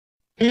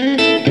We have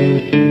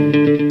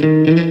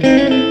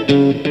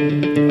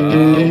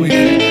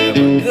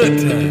a good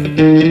time.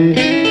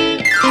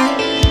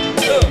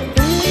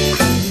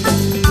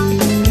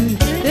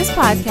 This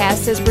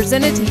podcast is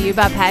presented to you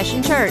by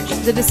Passion Church,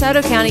 the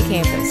DeSoto County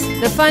campus,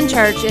 the fun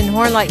church in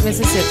Horn Lake,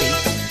 Mississippi.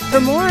 For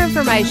more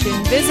information,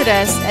 visit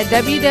us at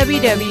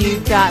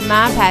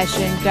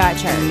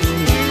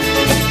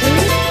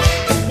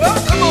www.mypassion.church.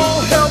 Well, come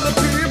on, help the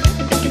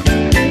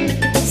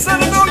people.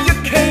 Said I know you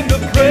came to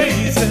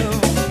praise him.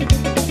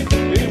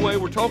 Anyway,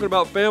 we're talking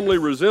about family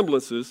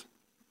resemblances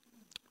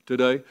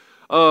today.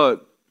 I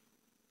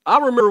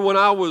remember when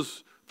I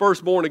was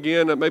first born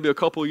again, maybe a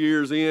couple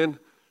years in.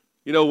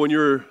 You know, when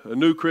you're a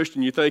new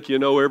Christian, you think you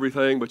know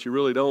everything, but you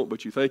really don't,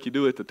 but you think you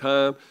do at the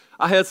time.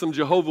 I had some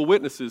Jehovah's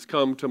Witnesses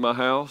come to my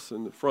house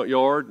in the front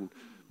yard and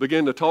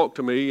begin to talk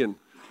to me, and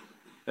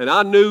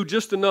I knew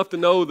just enough to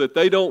know that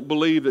they don't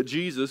believe that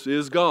Jesus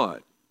is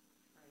God.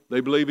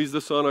 They believe he's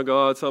the Son of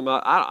God.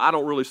 I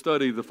don't really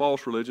study the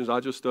false religions. I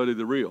just study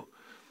the real.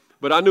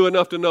 But I knew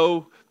enough to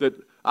know that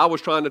I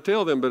was trying to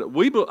tell them, but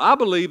I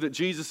believe that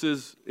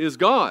Jesus is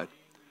God.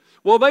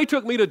 Well, they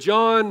took me to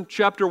John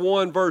chapter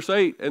 1, verse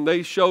 8, and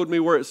they showed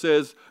me where it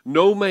says,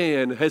 no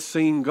man has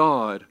seen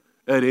God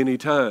at any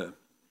time.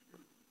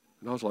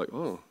 And I was like,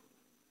 oh,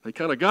 they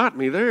kind of got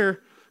me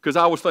there, because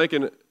I was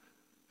thinking,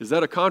 is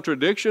that a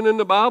contradiction in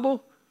the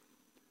Bible?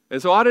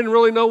 And so I didn't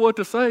really know what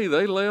to say.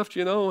 They left,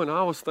 and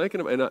I was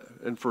thinking,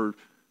 and for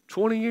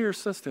 20 years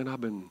since then,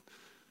 I've been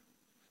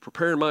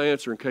preparing my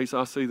answer in case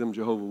I see them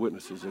Jehovah's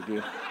Witnesses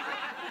again.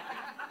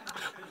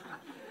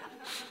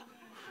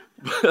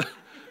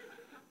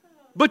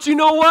 But you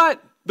know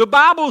what? The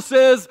Bible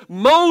says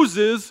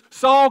Moses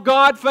saw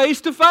God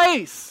face to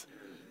face.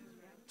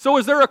 So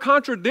is there a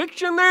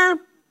contradiction there?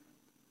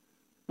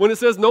 When it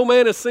says no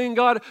man has seen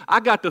God, I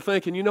got to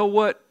thinking, you know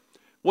what?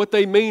 What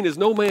they mean is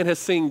no man has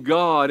seen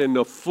God in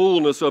the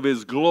fullness of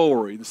his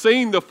glory.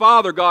 Seeing the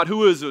Father God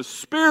who is a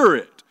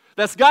spirit.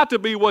 That's got to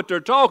be what they're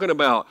talking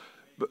about.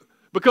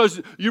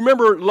 Because you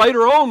remember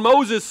later on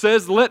Moses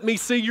says, let me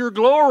see your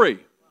glory.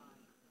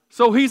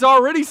 So he's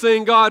already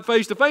seen God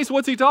face to face.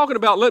 What's he talking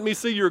about? Let me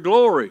see your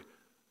glory.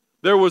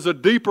 There was a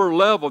deeper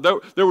level.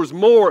 There was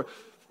more.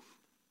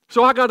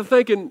 So I got to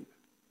thinking,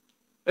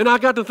 and I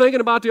got to thinking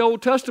about the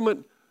Old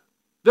Testament.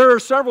 There are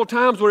several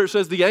times where it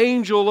says the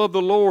angel of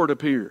the Lord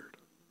appeared.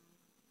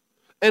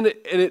 And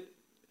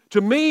to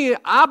me,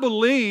 I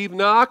believe,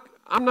 now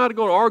I'm not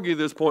going to argue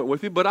this point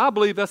with you, but I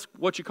believe that's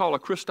what you call a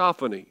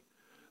Christophany.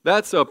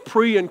 That's a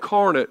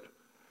pre-incarnate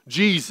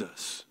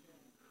Jesus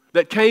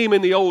that came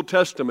in the Old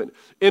Testament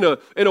in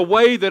a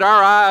way that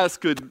our eyes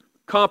could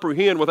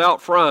comprehend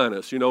without frying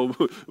us,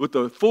 with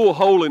the full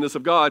holiness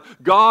of God.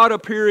 God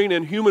appearing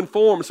in human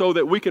form so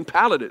that we can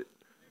palate it,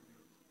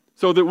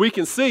 so that we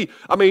can see.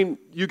 I mean,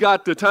 you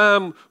got the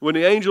time when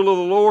the angel of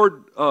the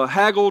Lord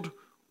haggled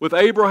with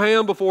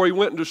Abraham before he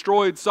went and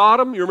destroyed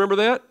Sodom. You remember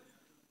that?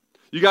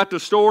 You got the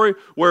story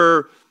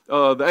where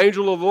the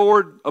angel of the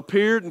Lord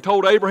appeared and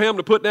told Abraham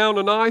to put down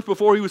the knife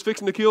before he was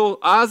fixing to kill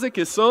Isaac,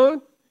 his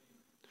son.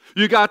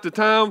 You got the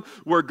time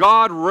where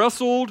God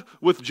wrestled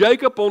with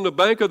Jacob on the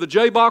bank of the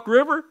Jabbok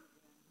River.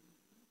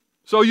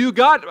 So you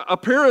got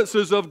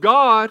appearances of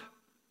God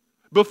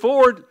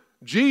before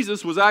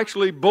Jesus was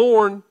actually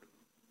born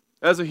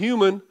as a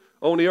human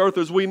on the earth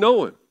as we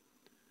know him.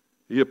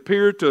 He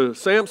appeared to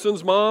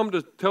Samson's mom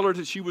to tell her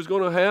that she was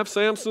going to have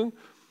Samson.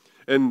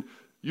 And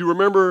you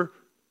remember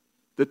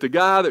that the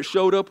guy that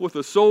showed up with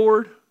a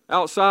sword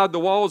outside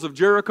the walls of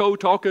Jericho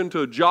talking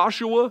to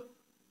Joshua,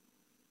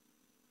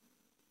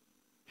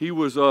 he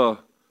was,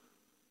 what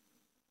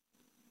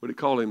do you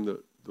call him?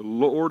 The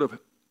Lord of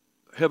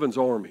Heaven's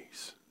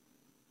armies.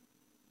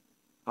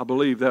 I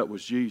believe that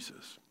was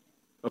Jesus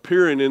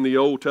appearing in the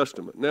Old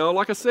Testament. Now,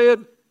 like I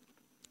said,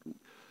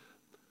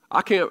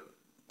 I can't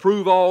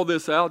prove all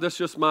this out. That's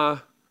just my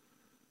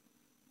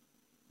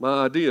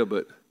idea.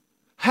 But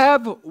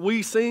have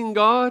we seen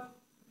God?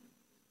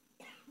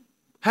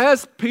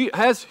 Has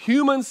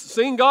humans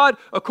seen God?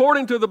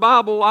 According to the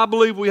Bible, I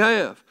believe we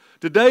have.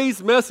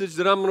 Today's message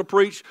that I'm going to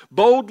preach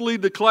boldly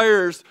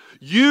declares,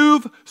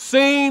 you've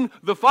seen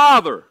the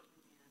Father.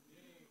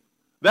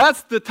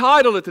 That's the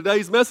title of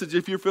today's message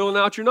if you're filling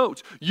out your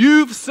notes.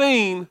 You've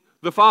seen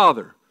the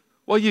Father.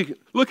 Well, you can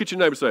look at your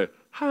neighbor and say,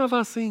 how have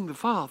I seen the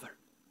Father?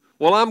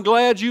 Well, I'm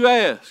glad you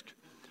asked.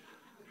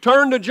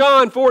 Turn to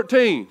John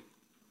 14.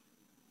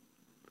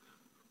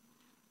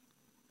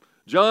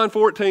 John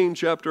 14,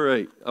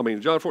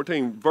 John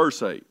 14,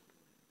 verse 8.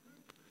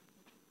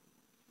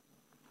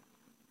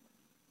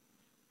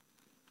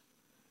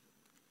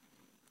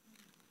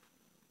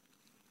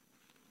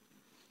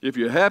 If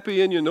you're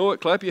happy and you know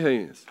it, clap your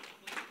hands.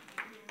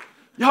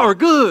 Y'all are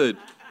good.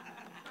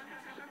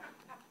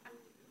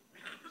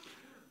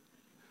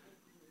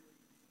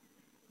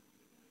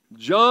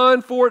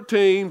 John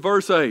 14,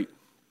 verse 8.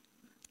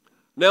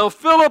 Now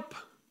Philip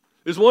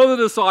is one of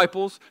the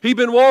disciples. He'd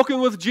been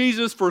walking with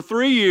Jesus for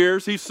 3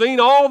 years. He's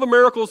seen all the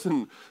miracles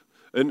and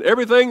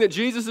everything that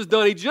Jesus has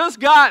done. He just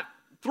got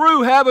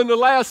through having the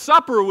Last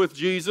Supper with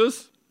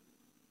Jesus.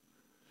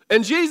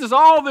 And Jesus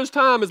all this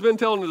time has been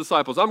telling the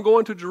disciples, I'm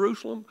going to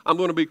Jerusalem. I'm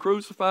going to be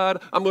crucified.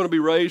 I'm going to be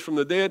raised from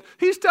the dead.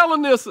 He's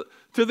telling this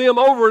to them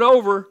over and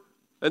over,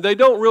 and they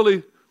don't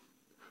really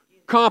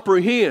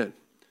comprehend.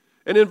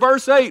 And in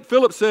verse 8,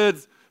 Philip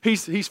says,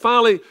 he's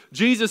finally,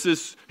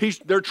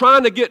 they're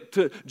trying to get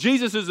to,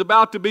 Jesus is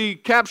about to be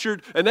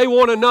captured, and they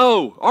want to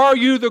know, are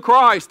you the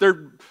Christ?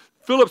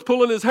 Philip's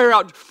pulling his hair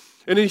out,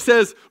 and he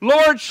says,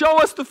 Lord,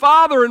 show us the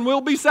Father, and we'll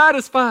be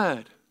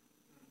satisfied.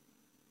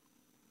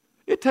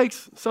 It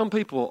takes some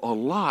people a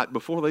lot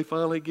before they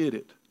finally get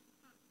it.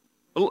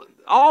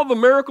 All the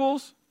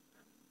miracles,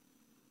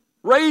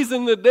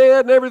 raising the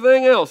dead and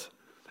everything else.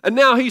 And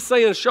now he's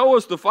saying, show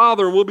us the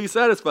Father and we'll be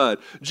satisfied.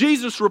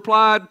 Jesus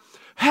replied,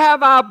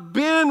 have I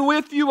been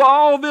with you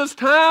all this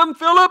time,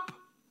 Philip?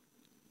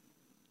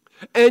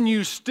 And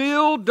you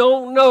still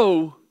don't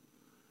know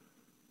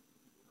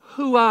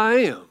who I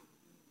am?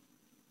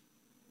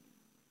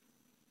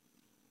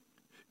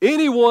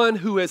 Anyone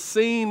who has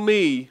seen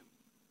me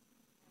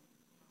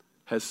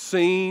has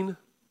seen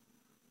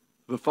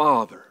the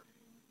Father.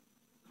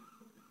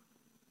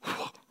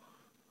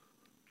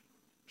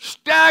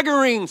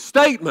 Staggering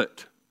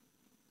statement.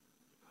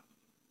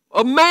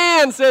 A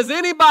man says,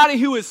 anybody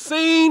who has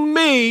seen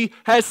me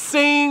has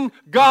seen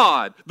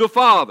God, the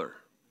Father.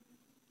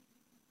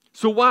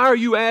 So why are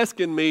you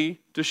asking me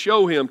to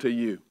show him to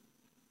you?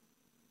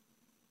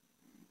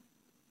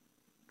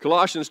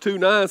 Colossians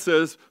 2:9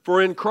 says,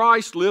 for in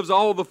Christ lives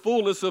all the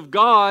fullness of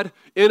God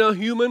in a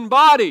human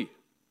body.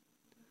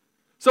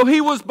 So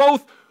he was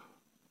both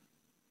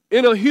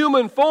in a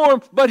human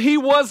form, but he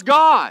was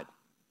God.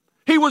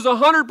 He was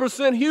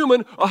 100%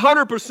 human,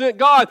 100%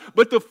 God,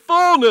 but the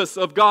fullness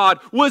of God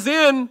was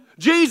in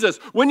Jesus.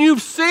 When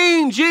you've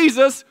seen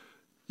Jesus,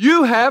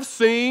 you have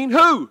seen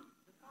who?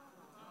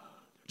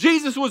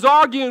 Jesus was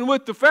arguing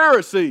with the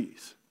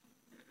Pharisees.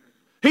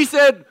 He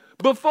said,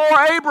 before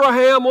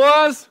Abraham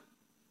was,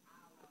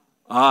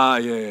 I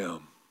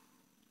am.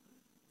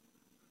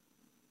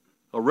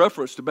 A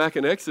reference to back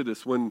in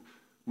Exodus when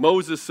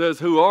Moses says,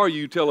 who are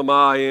you? Tell him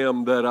I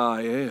am that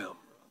I am.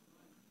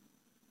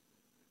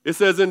 It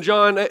says in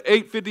John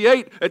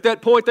 8:58, at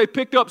that point they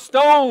picked up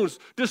stones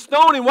to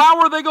stone him. Why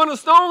were they going to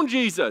stone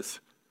Jesus?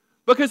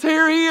 Because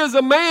here he is,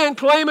 a man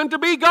claiming to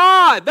be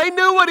God. They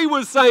knew what he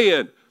was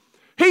saying.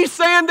 He's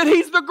saying that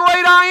he's the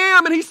great I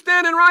am, and he's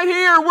standing right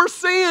here. We're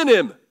seeing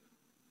him.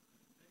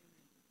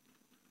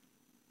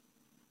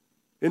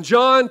 In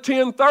John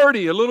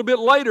 10:30, a little bit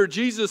later,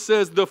 Jesus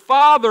says, the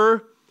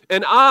Father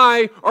and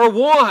I are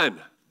one.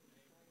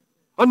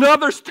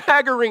 Another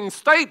staggering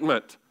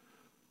statement.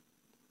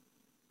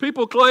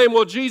 People claim,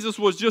 well, Jesus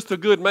was just a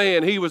good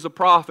man. He was a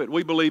prophet.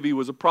 We believe he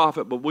was a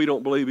prophet, but we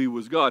don't believe he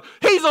was God.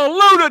 He's a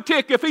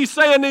lunatic if he's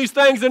saying these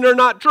things and they're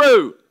not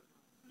true.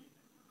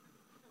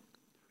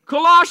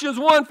 Colossians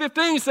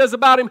 1:15 says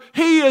about him,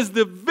 he is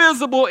the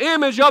visible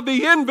image of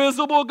the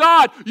invisible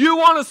God. You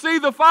want to see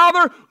the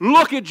Father?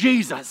 Look at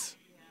Jesus.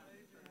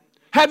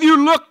 Have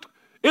you looked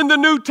in the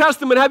New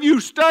Testament? Have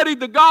you studied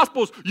the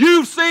Gospels?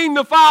 You've seen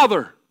the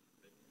Father.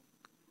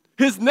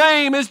 His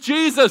name is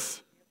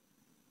Jesus.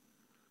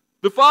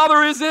 The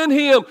Father is in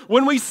him.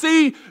 When we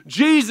see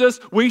Jesus,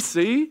 we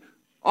see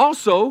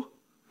also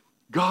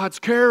God's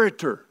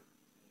character.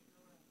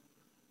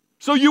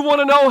 So you want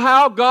to know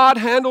how God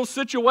handles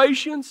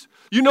situations?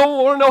 You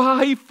want to know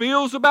how he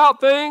feels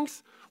about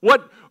things?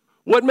 What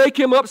make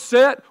him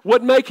upset?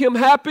 What make him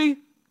happy?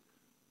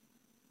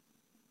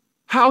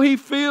 How he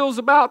feels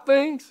about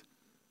things?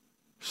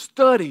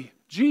 Study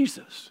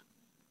Jesus.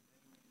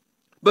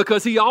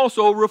 Because he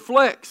also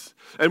reflects.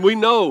 And we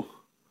know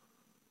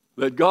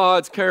that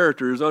God's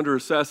character is under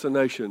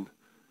assassination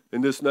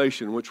in this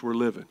nation which we're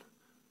living.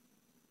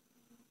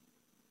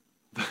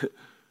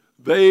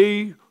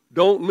 They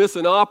don't miss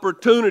an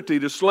opportunity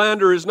to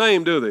slander his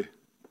name, do they?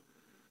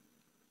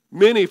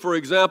 Many, for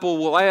example,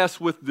 will ask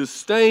with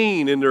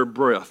disdain in their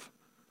breath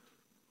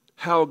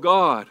how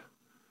God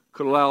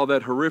could allow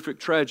that horrific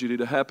tragedy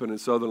to happen in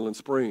Sutherland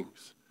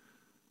Springs,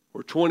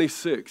 where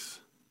 26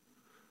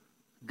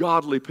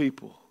 godly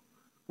people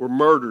were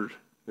murdered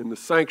in the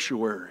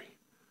sanctuary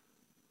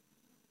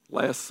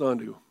last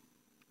Sunday.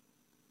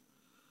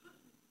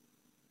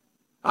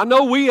 I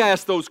know we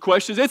ask those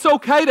questions. It's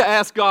okay to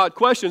ask God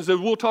questions, as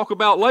we'll talk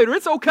about later.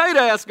 It's okay to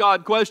ask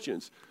God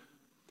questions.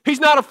 He's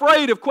not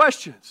afraid of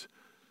questions.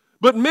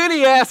 But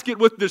many ask it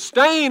with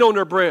disdain on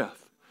their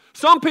breath.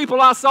 Some people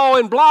I saw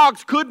in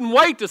blogs couldn't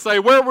wait to say,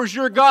 where was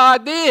your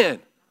God then?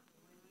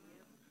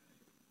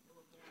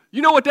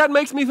 You know what that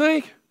makes me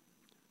think?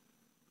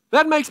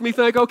 That makes me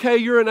think, okay,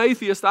 you're an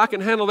atheist. I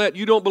can handle that.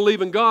 You don't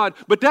believe in God.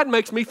 But that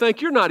makes me think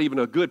you're not even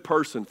a good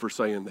person for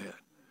saying that.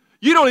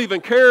 You don't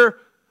even care.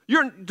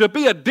 You're to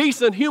be a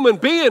decent human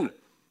being.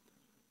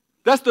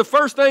 That's the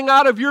first thing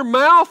out of your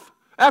mouth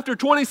after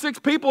 26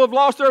 people have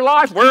lost their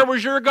life. Where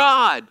was your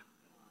God?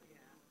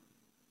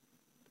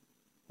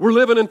 We're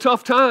living in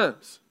tough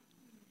times.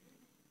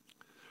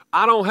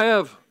 I don't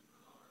have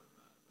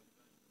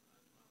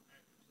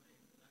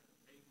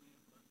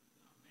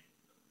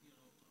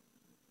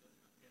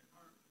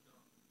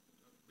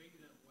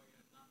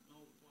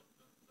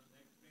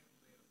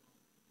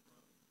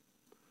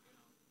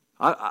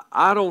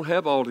I don't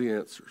have all the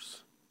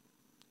answers.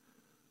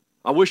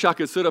 I wish I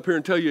could sit up here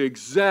and tell you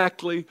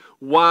exactly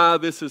why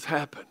this has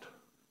happened.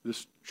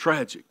 This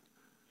tragic,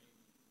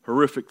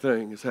 horrific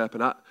thing has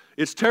happened.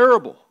 It's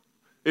terrible.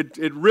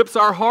 It rips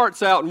our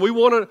hearts out, and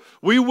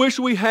we wish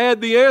we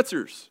had the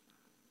answers.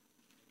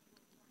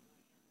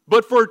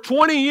 But for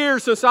 20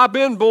 years since I've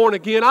been born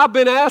again, I've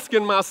been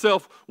asking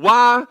myself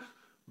why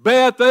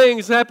bad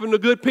things happen to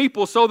good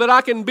people so that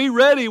I can be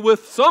ready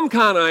with some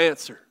kind of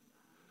answer,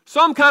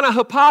 some kind of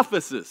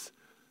hypothesis.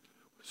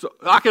 So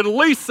I could at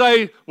least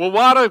say, well,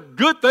 why do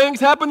good things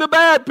happen to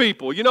bad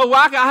people? You know,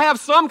 I have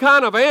some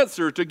kind of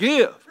answer to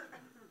give.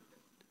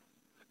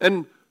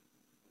 And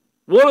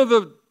one of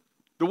the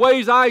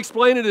ways I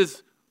explain it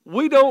is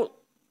we don't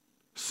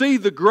see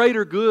the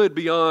greater good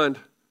beyond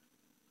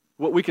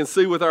what we can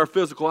see with our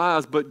physical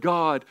eyes, but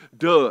God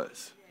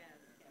does.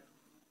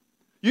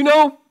 You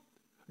know,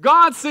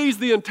 God sees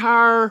the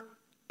entire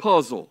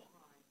puzzle.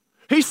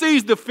 He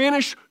sees the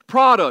finished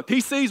product.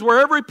 He sees where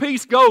every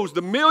piece goes,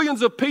 the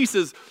millions of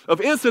pieces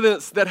of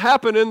incidents that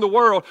happen in the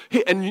world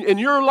and in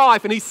your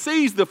life, and He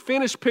sees the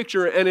finished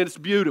picture, and it's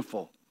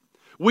beautiful.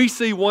 We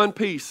see one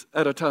piece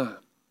at a time.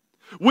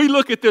 We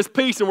look at this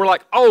piece and we're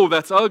like, oh,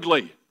 that's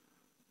ugly.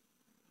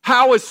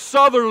 How is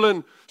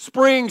Sutherland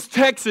Springs,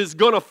 Texas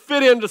going to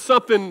fit into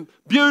something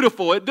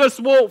beautiful? It just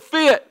won't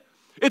fit.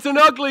 It's an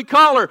ugly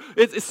color.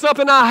 It's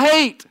something I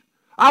hate.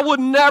 I would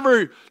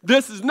never,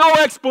 this is no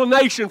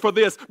explanation for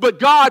this, but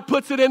God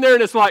puts it in there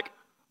and it's like,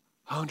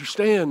 I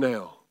understand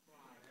now.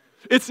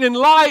 It's in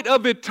light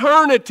of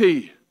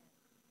eternity.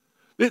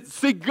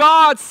 See,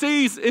 God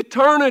sees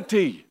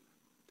eternity.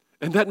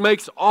 And that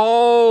makes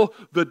all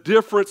the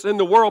difference in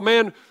the world.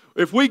 Man,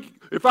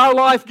 if our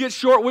life gets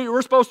short,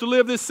 we're supposed to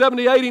live this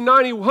 70, 80,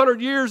 90,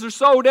 100 years or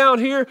so down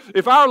here.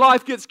 If our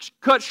life gets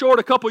cut short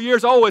a couple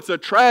years, oh, it's a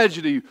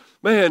tragedy.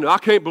 Man, I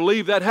can't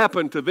believe that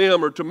happened to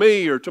them or to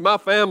me or to my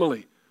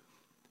family.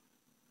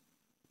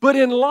 But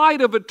in light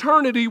of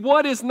eternity,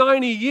 what is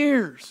 90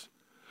 years?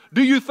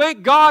 Do you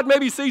think God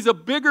maybe sees a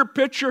bigger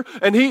picture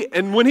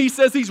and when He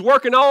says He's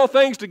working all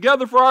things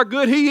together for our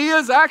good, He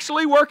is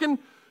actually working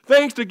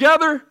things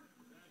together?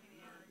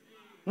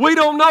 We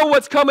don't know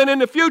what's coming in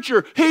the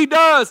future. He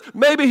does.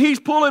 Maybe He's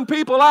pulling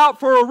people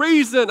out for a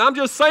reason. I'm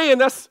just saying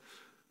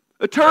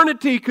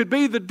eternity could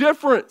be the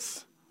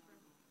difference.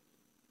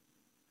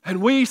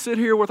 And we sit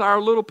here with our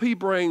little pea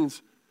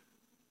brains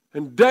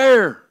and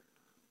dare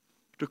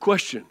to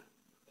question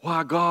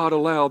why God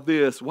allowed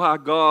this, why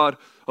God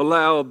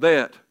allowed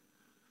that.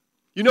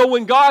 You know,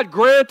 when God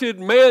granted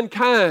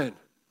mankind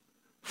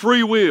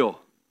free will,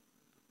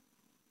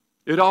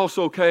 it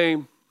also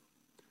came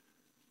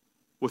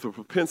with a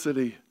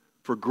propensity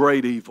for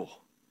great evil.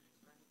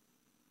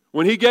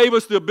 When He gave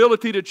us the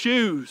ability to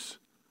choose,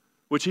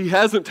 which He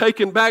hasn't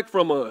taken back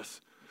from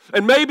us,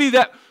 and maybe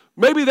that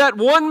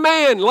one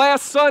man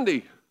last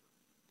Sunday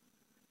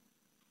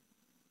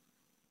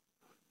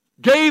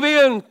gave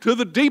in to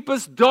the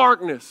deepest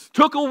darkness,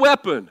 took a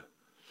weapon,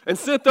 and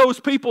sent those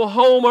people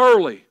home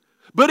early.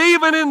 But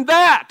even in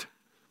that,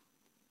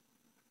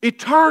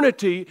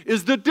 eternity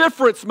is the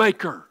difference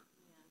maker.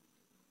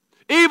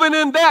 Even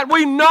in that,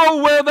 we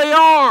know where they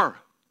are.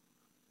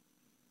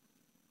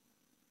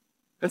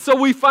 And so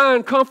we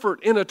find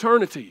comfort in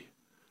eternity.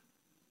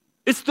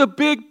 It's the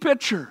big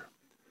picture.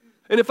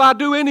 And if I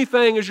do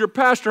anything as your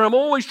pastor, I'm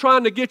always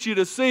trying to get you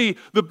to see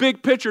the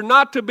big picture,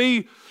 not to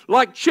be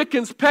like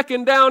chickens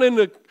pecking down in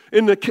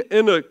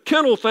the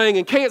kennel thing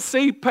and can't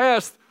see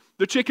past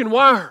the chicken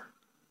wire.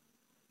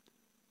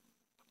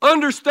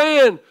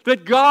 Understand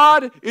that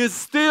God is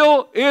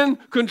still in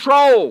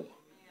control.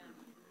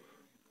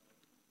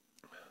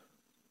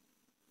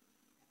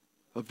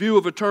 A view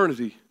of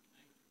eternity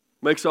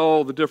makes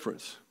all the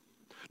difference.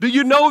 Do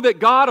you know that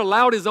God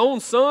allowed His own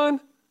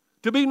Son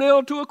to be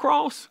nailed to a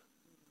cross?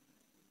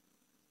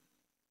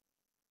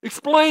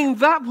 Explain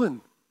that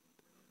one.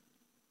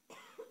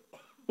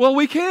 Well,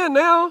 we can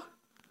now,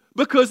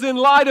 because in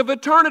light of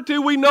eternity,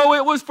 we know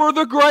it was for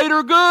the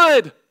greater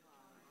good.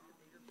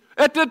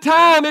 At the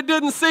time, it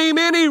didn't seem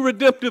any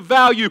redemptive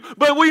value,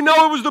 but we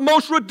know it was the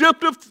most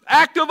redemptive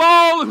act of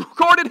all in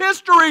recorded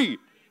history.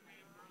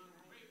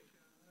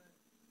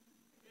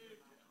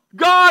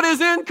 God is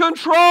in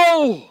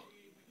control.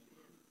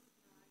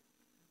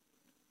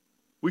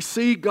 We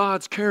see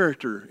God's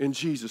character in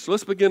Jesus.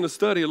 Let's begin to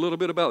study a little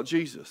bit about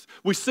Jesus.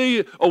 We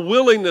see a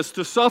willingness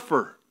to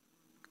suffer.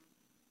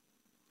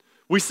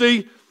 We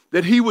see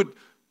that He would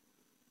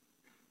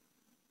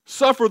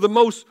suffer the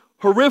most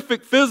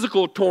horrific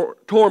physical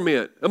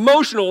torment,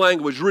 emotional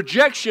anguish,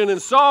 rejection,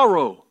 and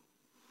sorrow.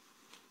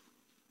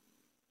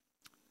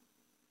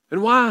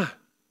 And why?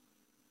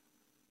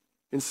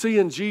 In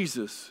seeing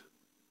Jesus,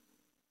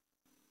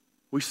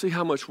 we see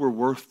how much we're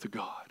worth to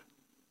God.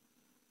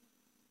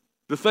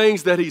 The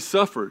things that He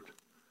suffered.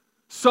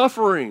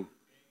 Suffering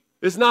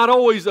is not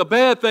always a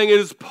bad thing. It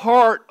is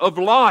part of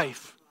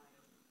life.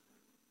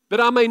 That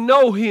I may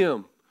know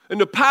Him and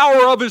the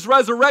power of His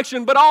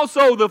resurrection, but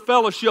also the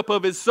fellowship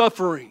of His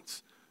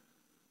sufferings.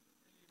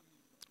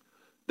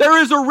 There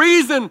is a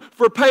reason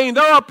for pain.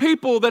 There are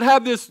people that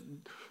have this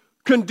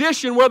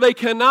condition where they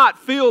cannot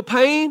feel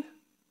pain.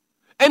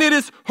 And it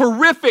is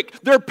horrific.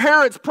 Their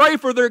parents pray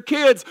for their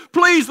kids.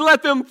 Please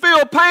let them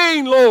feel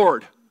pain,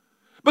 Lord.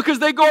 Because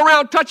they go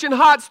around touching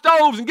hot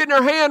stoves and getting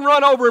their hand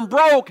run over and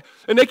broke.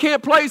 And they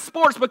can't play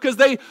sports because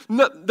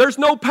there's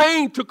no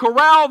pain to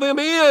corral them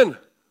in.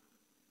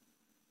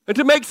 And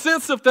to make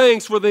sense of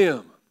things for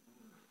them.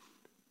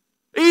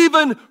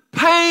 Even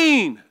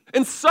pain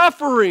and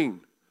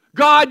suffering,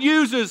 God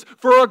uses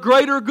for a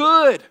greater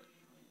good.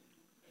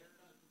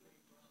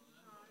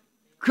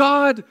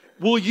 God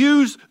will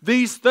use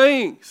these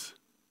things.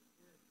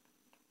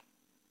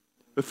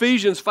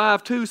 Ephesians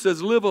 5:2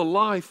 says, live a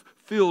life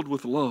filled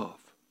with love.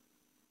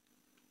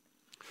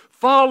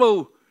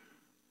 Follow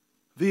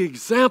the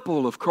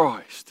example of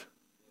Christ.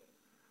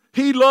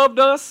 He loved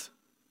us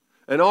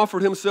and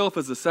offered himself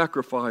as a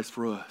sacrifice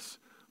for us,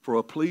 for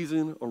a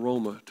pleasing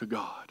aroma to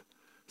God.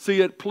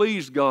 See, it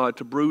pleased God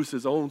to bruise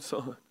his own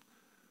son.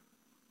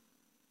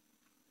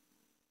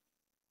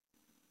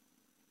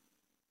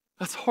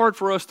 That's hard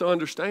for us to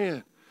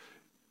understand.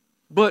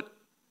 But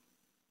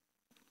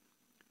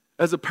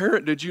as a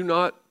parent, did you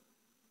not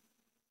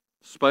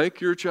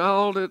spank your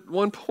child at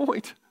one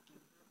point?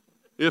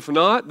 If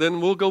not,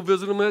 then we'll go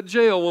visit them at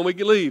jail when we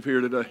leave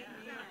here today.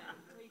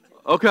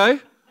 Okay?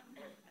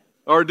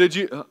 Or did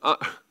you,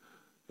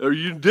 or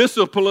you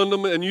disciplined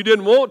them and you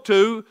didn't want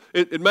to?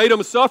 It made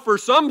them suffer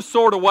some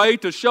sort of way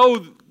to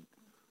show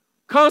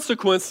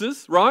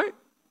consequences, right?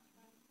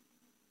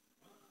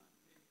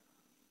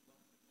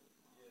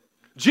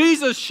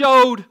 Jesus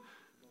showed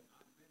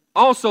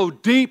also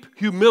deep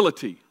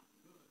humility.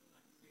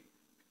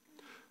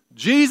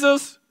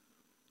 Jesus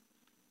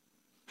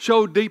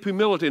showed deep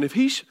humility. And if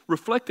he's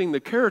reflecting the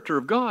character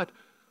of God,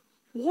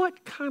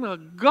 what kind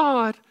of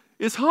God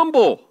is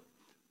humble?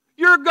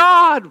 You're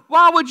God.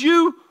 Why would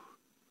you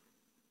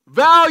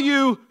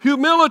value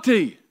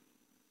humility?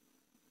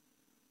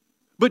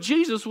 But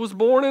Jesus was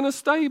born in a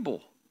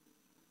stable.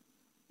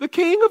 The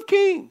King of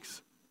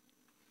Kings.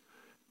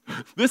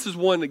 This is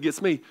one that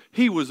gets me.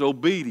 He was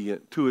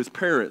obedient to his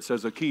parents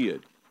as a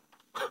kid.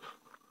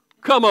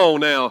 Come on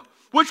now.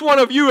 Which one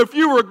of you, if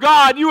you were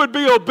God, you would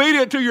be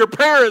obedient to your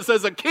parents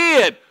as a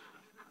kid?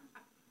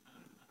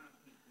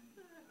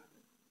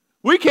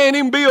 We can't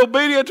even be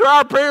obedient to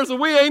our parents and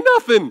we ain't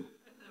nothing.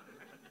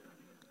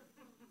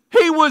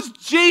 He was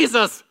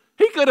Jesus.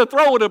 He could have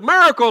thrown a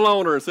miracle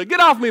on her and said, get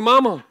off me,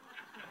 mama.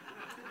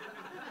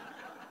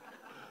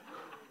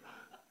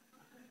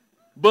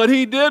 But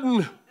he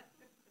didn't.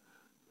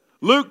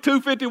 Luke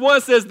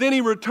 2:51 says, then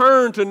he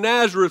returned to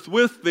Nazareth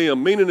with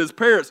them, meaning his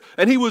parents,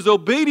 and he was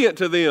obedient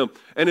to them.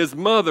 And his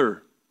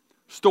mother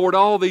stored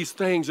all these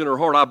things in her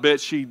heart. I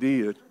bet she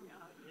did.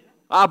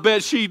 I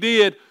bet she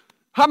did.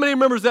 How many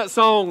remembers that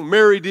song,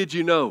 Mary, Did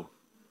You Know?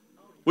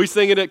 We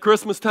sing it at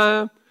Christmas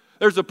time.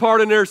 There's a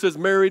part in there that says,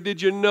 Mary,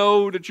 did you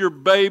know that your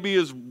baby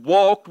has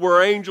walked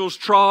where angels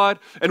trod?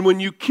 And when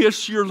you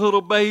kiss your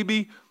little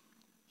baby,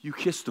 you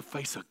kiss the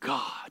face of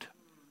God.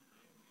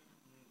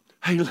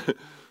 Hey,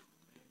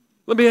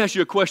 let me ask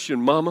you a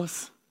question,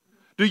 mamas.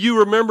 Do you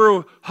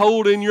remember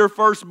holding your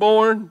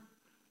firstborn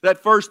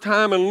that first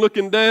time and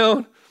looking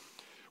down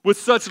with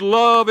such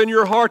love in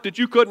your heart that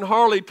you couldn't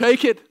hardly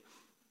take it?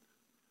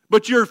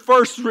 But your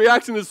first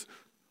reaction is,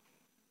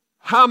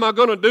 how am I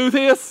going to do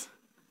this?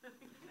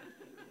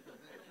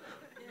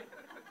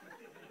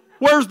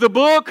 Where's the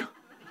book?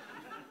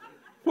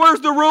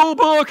 Where's the rule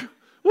book?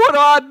 What do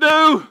I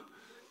do?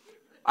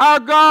 Our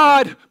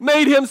God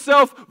made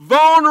himself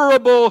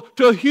vulnerable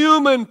to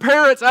human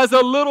parents as a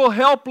little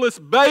helpless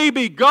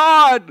baby.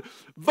 God,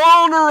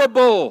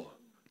 vulnerable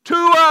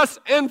to us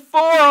and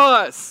for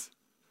us.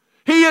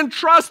 He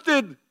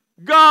entrusted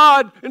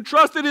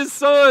his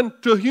son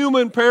to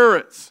human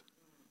parents.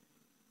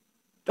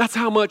 That's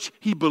how much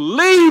he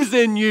believes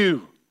in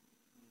you.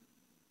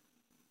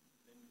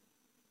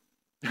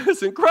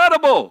 It's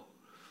incredible.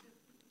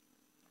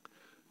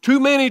 Too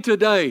many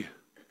today,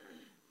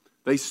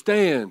 they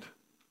stand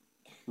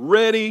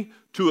ready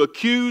to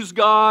accuse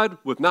God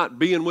with not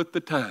being with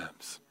the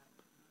times.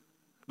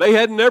 They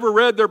had never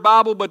read their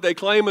Bible, but they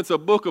claim it's a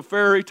book of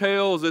fairy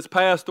tales. It's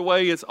passed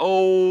away. It's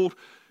old.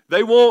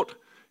 They want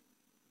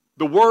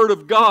the Word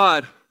of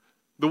God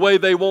the way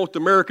they want the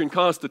American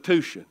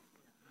Constitution,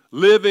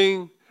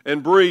 living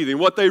and breathing.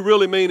 What they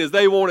really mean is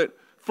they want it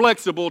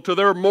flexible to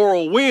their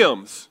moral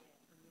whims,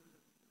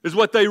 is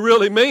what they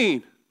really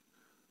mean.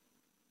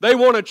 They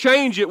want to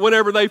change it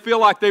whenever they feel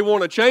like they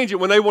want to change it,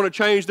 when they want to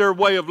change their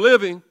way of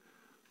living.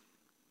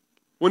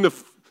 When the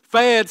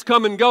fads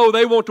come and go,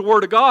 they want the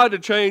Word of God to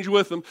change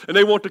with them, and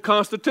they want the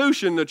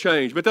Constitution to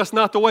change. But that's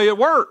not the way it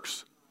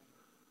works.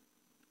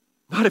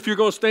 Not if you're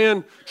going to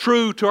stand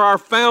true to our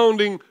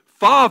founding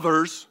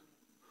fathers.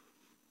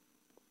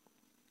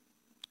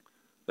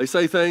 They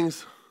say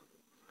things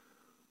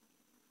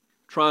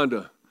trying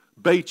to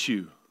bait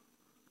you.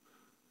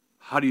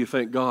 How do you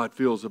think God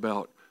feels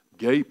about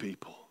gay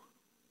people?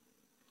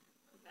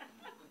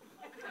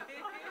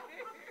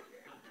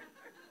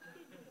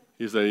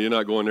 You say, you're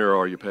not going there,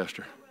 are you,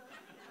 Pastor?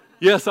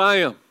 Yes, I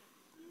am.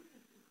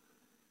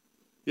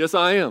 Yes,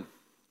 I am.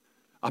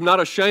 I'm not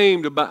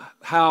ashamed about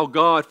how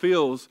God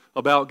feels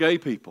about gay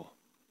people.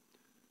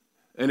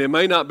 And it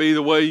may not be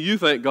the way you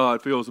think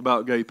God feels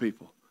about gay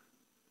people.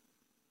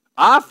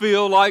 I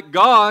feel like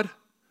God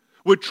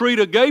would treat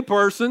a gay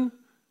person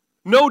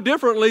no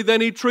differently than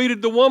he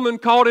treated the woman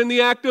caught in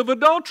the act of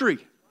adultery.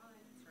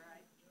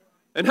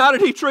 And how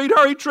did he treat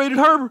her? He treated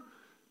her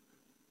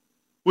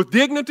with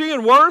dignity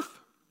and worth.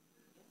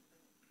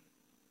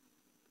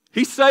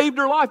 He saved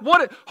her life.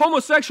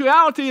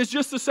 Homosexuality is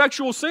just a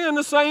sexual sin,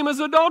 the same as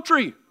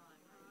adultery.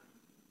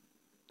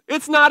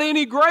 It's not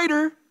any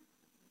greater.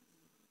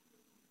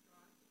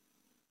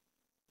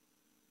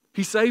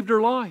 He saved her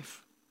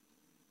life.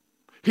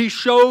 He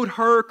showed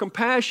her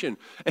compassion.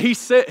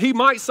 He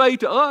might say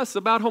to us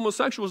about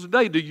homosexuals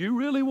today, do you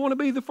really want to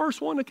be the first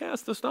one to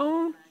cast the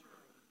stone?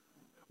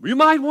 You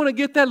might want to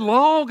get that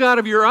log out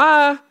of your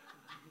eye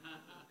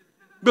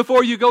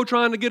before you go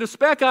trying to get a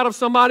speck out of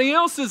somebody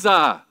else's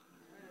eye.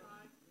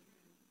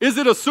 Is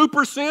it a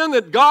super sin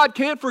that God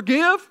can't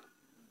forgive?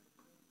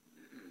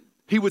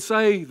 He would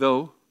say,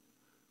 though,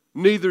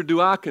 neither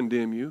do I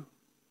condemn you.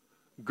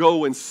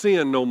 Go and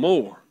sin no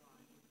more.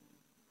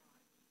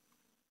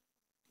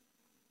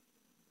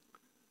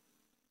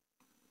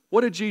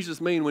 What did Jesus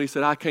mean when he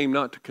said, I came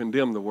not to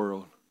condemn the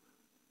world,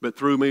 but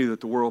through me that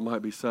the world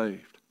might be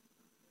saved?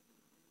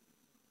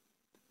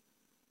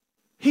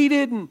 He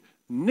didn't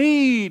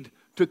need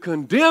to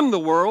condemn the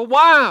world.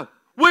 Why?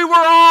 We were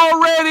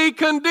already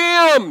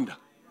condemned.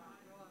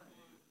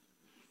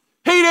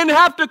 He didn't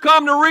have to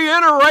come to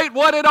reiterate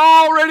what had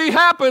already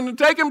happened and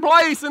taken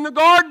place in the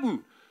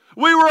garden.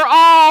 We were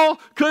all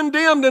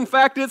condemned. In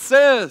fact, it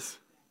says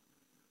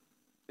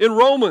in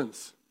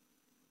Romans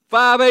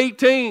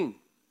 5:18,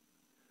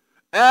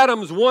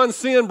 Adam's one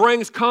sin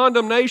brings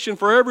condemnation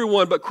for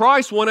everyone, but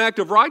Christ's one act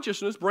of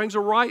righteousness brings a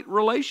right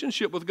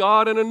relationship with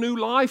God and a new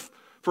life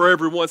for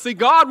everyone. See,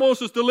 God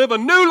wants us to live a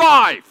new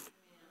life.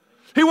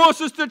 He wants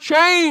us to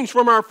change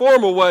from our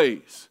former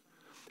ways.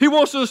 He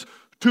wants us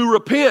to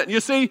repent.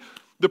 You see,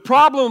 the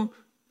problem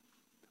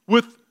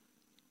with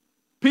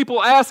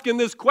people asking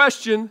this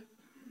question,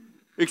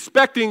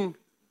 expecting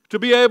to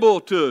be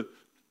able to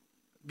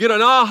get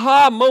an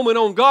aha moment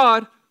on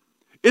God,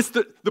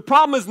 the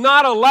problem is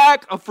not a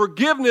lack of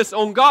forgiveness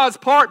on God's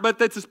part, but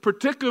that this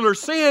particular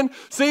sin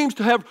seems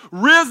to have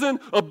risen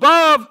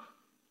above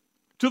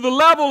to the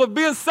level of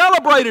being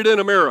celebrated in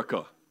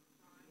America.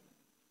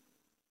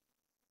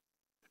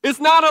 It's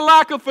not a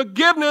lack of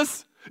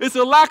forgiveness, it's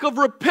a lack of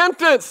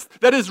repentance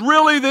that is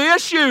really the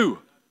issue.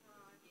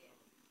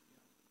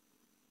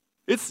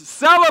 It's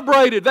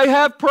celebrated. They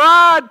have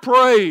pride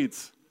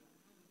parades.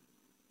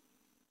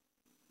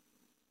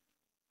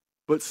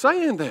 But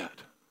saying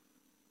that,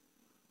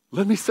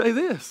 let me say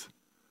this.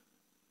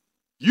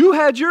 You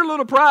had your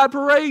little pride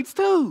parades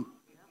too,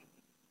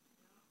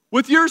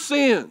 with your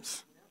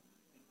sins.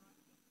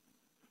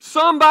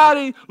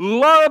 Somebody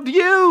loved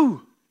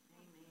you.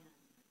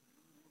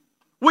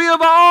 We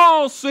have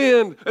all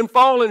sinned and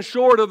fallen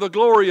short of the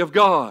glory of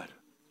God.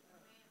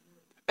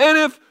 And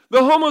if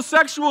the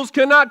homosexuals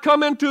cannot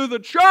come into the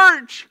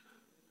church,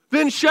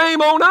 then shame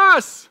on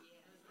us.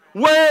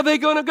 Where are they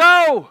going to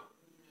go?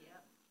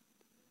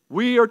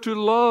 We are to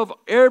love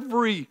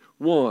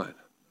everyone.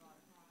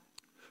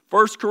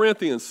 1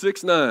 Corinthians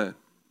 6:9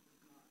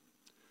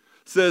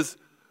 says,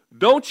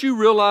 don't you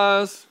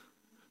realize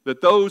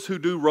that those who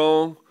do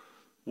wrong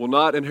will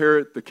not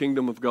inherit the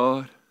kingdom of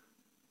God?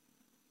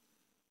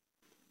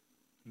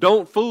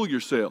 Don't fool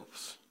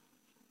yourselves.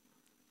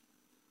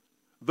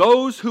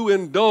 Those who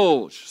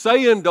indulge,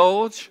 say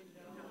indulge.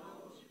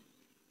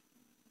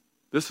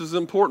 This is an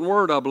important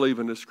word, I believe,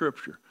 in this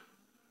scripture.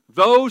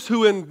 Those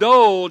who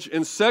indulge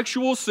in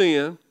sexual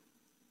sin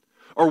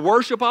or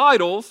worship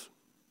idols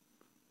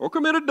or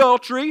commit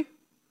adultery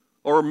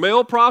or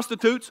male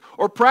prostitutes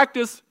or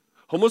practice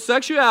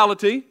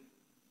homosexuality,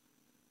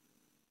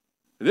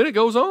 and then it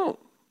goes on,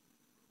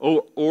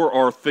 or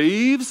are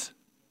thieves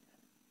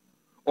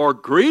or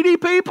greedy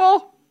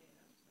people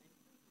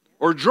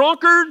or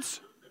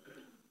drunkards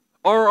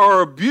or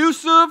are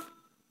abusive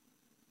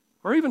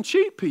or even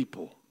cheat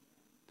people.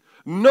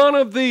 None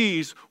of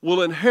these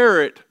will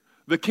inherit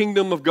the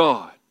kingdom of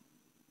God.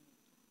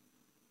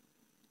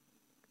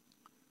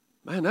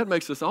 Man, that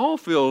makes us all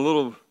feel a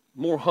little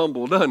more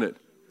humble, doesn't it?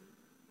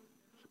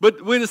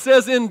 But when it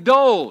says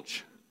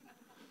indulge,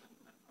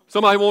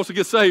 somebody wants to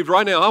get saved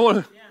right now. I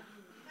want to.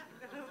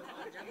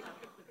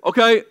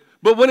 Okay,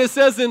 but when it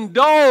says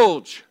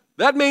indulge,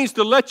 that means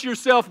to let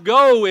yourself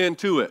go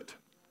into it.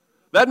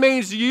 That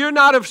means you're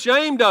not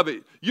ashamed of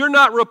it. You're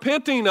not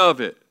repenting of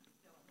it.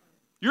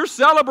 You're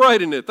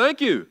celebrating it.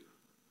 Thank you.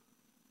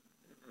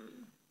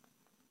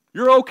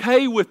 You're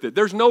okay with it.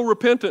 There's no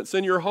repentance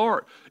in your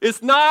heart.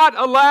 It's not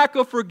a lack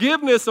of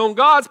forgiveness on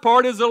God's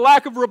part. It's a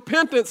lack of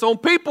repentance on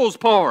people's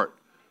part.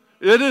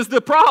 It is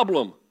the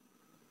problem.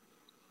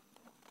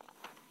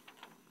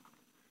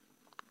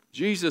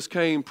 Jesus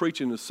came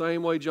preaching the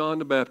same way John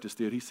the Baptist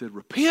did. He said,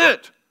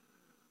 repent,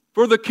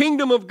 for the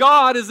kingdom of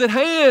God is at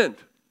hand.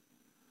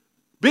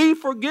 Be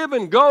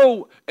forgiven.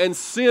 Go and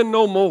sin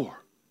no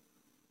more.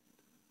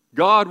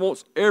 God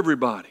wants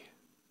everybody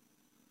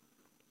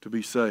to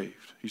be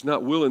saved. He's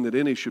not willing that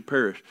any should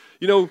perish.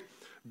 You know,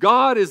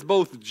 God is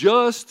both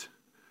just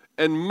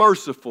and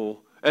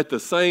merciful at the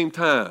same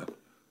time.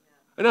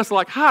 And that's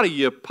like, how do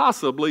you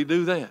possibly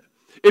do that?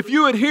 If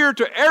you adhere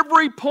to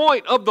every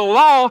point of the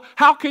law,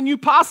 how can you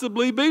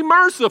possibly be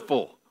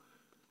merciful?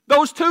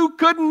 Those two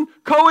couldn't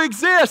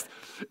coexist,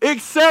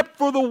 except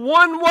for the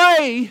one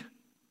way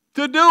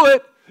to do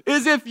it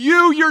is if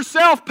you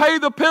yourself pay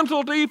the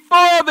penalty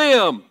for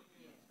them.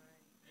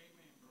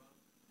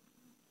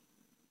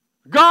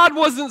 God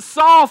wasn't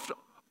soft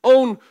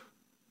on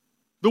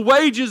the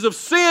wages of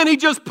sin. He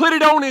just put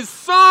it on His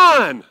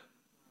Son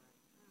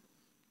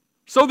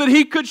so that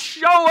He could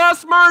show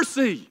us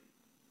mercy.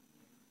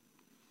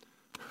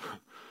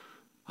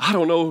 I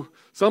don't know.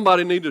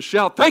 Somebody need to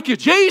shout, "Thank you,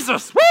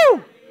 Jesus!"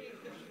 Woo!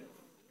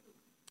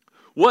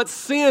 What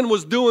sin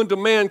was doing to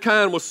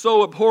mankind was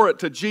so abhorrent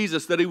to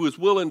Jesus that He was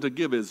willing to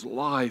give His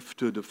life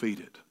to defeat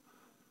it.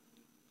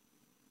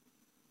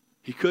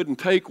 He couldn't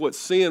take what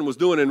sin was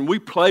doing, and we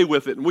play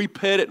with it, and we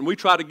pet it, and we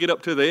try to get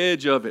up to the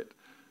edge of it,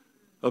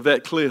 of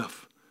that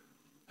cliff.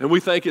 And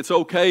we think it's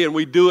okay, and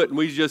we do it, and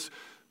we just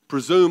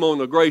presume on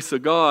the grace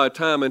of God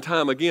time and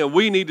time again.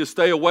 We need to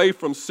stay away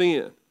from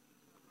sin.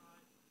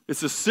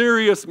 It's a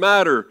serious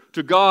matter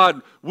to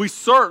God. We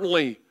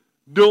certainly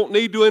don't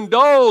need to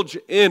indulge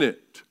in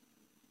it.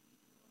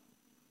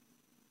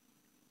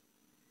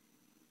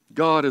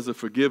 God is a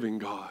forgiving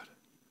God.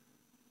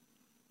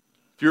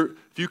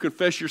 If you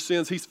confess your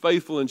sins, He's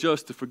faithful and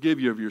just to forgive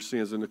you of your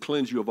sins and to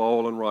cleanse you of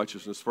all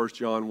unrighteousness. 1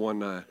 John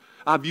 1:9.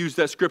 I've used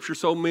that scripture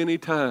so many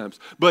times.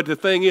 But the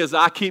thing is,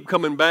 I keep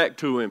coming back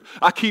to Him.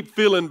 I keep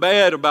feeling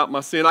bad about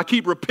my sin. I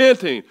keep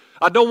repenting.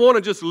 I don't want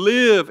to just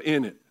live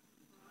in it.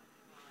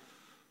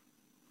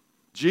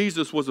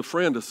 Jesus was a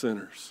friend of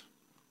sinners.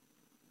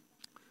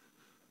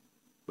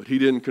 But He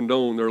didn't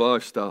condone their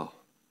lifestyle.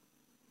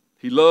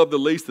 He loved the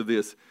least of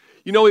this.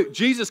 You know,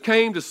 Jesus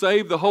came to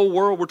save the whole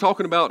world. We're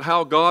talking about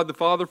how God the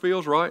Father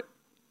feels, right?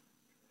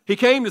 He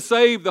came to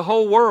save the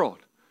whole world.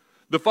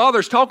 The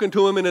Father's talking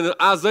to him in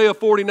Isaiah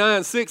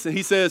 49:6, and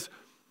He says,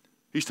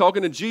 He's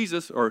talking to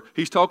Jesus,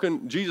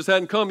 Jesus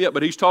hadn't come yet,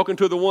 but He's talking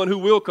to the one who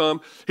will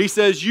come. He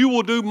says, "You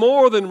will do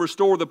more than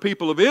restore the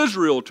people of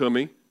Israel to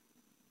me."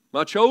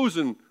 My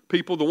chosen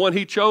people, the one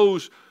He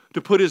chose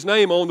to put His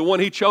name on, the one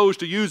He chose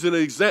to use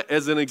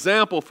as an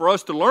example for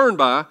us to learn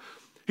by.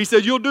 He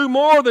said, "You'll do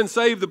more than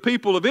save the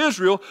people of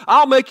Israel.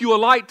 I'll make you a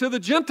light to the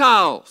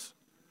Gentiles."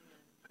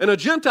 And a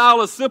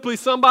Gentile is simply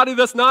somebody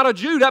that's not a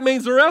Jew. That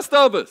means the rest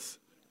of us.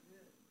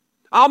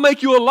 I'll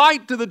make you a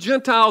light to the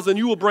Gentiles, and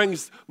you will bring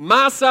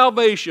my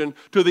salvation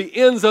to the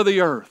ends of the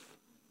earth.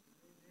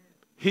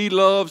 He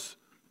loves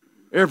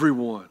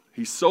everyone.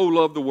 He so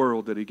loved the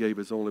world that He gave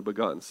His only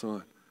begotten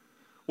Son.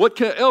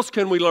 What else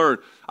can we learn?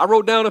 I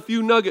wrote down a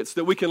few nuggets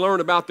that we can learn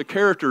about the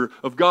character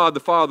of God the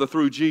Father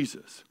through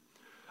Jesus.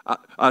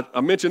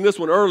 I mentioned this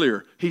one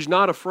earlier. He's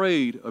not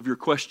afraid of your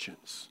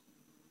questions.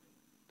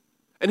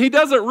 And He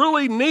doesn't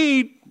really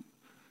need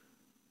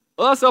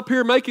us up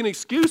here making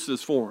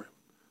excuses for Him.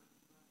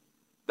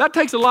 That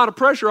takes a lot of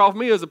pressure off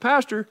me as a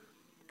pastor,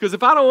 because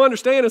if I don't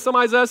understand and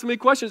somebody's asking me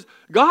questions,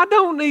 God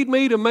don't need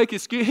me to make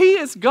excuses. He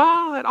is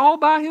God all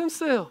by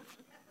Himself.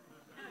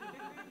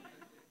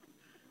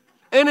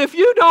 And if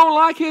you don't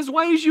like His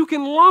ways, you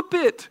can lump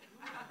it.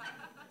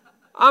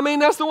 I mean,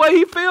 that's the way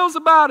He feels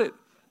about it.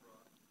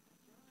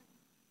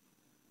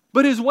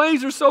 But His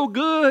ways are so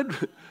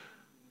good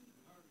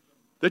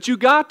that you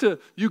got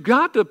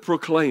to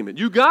proclaim it.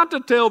 You got to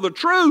tell the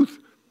truth.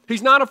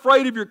 He's not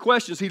afraid of your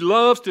questions. He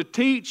loves to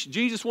teach.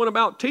 Jesus went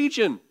about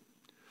teaching.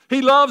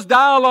 He loves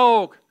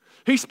dialogue.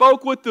 He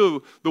spoke with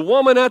the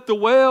woman at the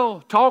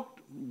well,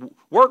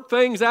 worked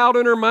things out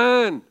in her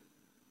mind.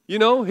 You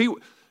know,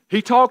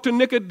 he talked to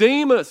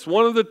Nicodemus,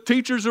 one of the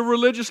teachers of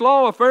religious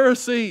law, a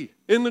Pharisee,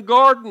 in the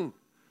garden.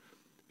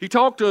 He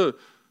talked to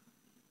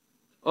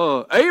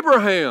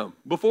Abraham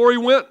before he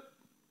went.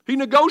 He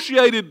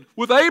negotiated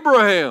with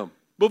Abraham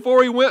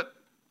before he went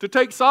to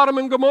take Sodom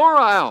and Gomorrah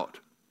out.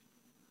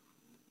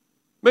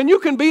 Man, you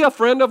can be a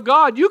friend of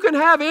God. You can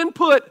have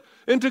input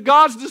into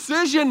God's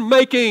decision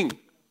making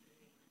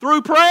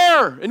through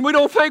prayer. And we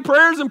don't think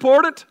prayer is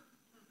important.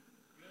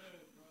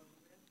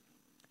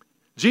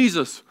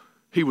 Jesus,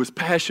 He was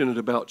passionate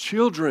about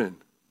children.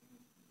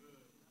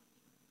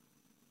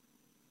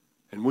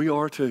 And we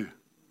are too.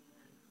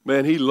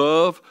 Man, He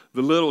loved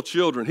the little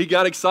children. He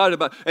got excited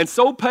about it. And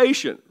so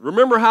patient.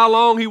 Remember how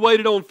long He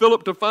waited on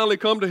Philip to finally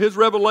come to his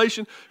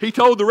revelation? He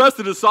told the rest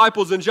of the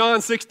disciples in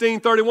John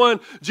 16:31,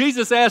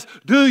 Jesus asked,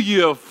 "Do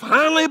you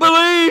finally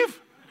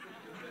believe?"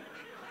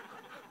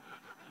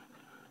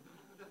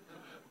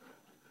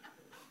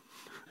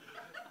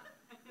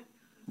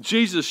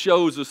 Jesus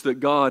shows us that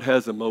God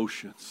has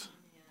emotions.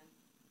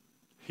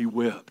 He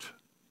wept.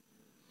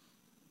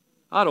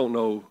 I don't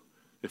know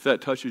if that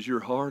touches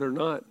your heart or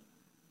not.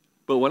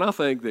 But when I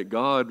think that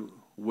God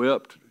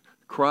wept,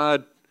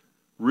 cried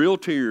real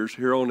tears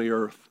here on the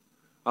earth,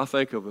 I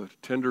think of a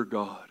tender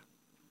God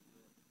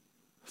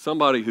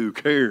somebody who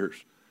cares.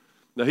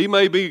 Now, he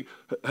may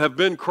have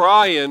been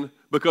crying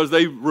because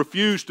they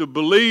refused to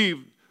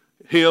believe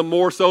him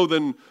more so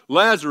than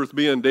Lazarus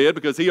being dead,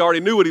 because he already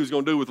knew what he was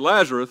going to do with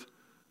Lazarus.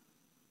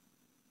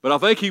 But I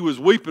think he was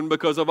weeping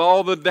because of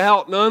all the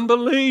doubt and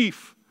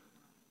unbelief.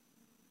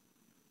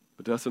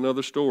 But that's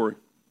another story.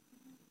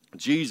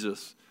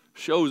 Jesus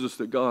shows us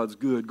that God's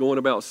good, going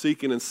about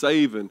seeking and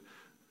saving,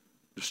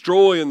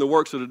 destroying the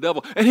works of the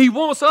devil. And he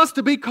wants us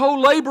to be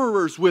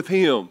co-laborers with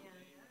him.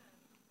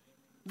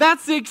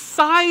 That's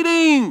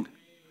exciting.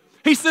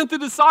 He sent the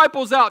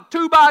disciples out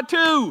 2 by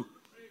 2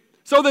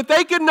 so that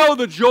they could know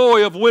the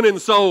joy of winning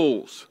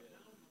souls.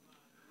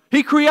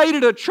 He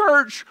created a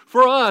church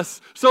for us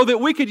so that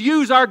we could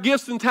use our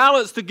gifts and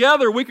talents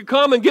together. We could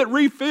come and get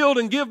refilled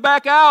and give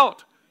back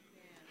out.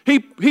 He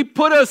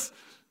put us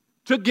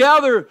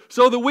together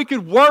so that we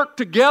could work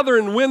together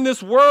and win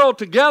this world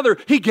together.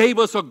 He gave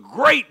us a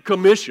great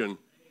commission.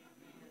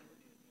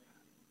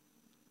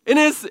 And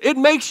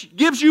it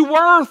gives you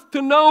worth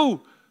to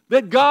know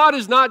that God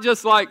is not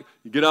just like,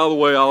 get out of the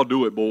way, I'll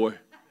do it, boy.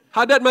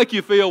 How'd that make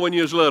you feel when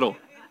you was little?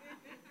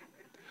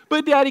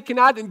 But Daddy, get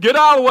out of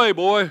the way,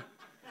 boy.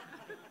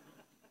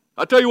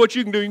 I'll tell you what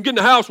you can do. You can get in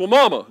the house with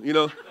Mama,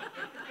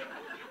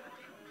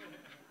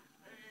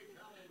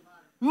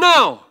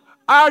 No,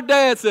 our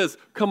dad says,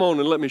 come on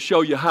and let me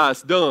show you how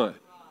it's done.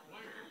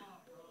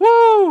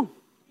 Woo!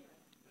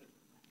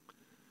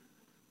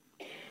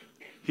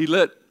 He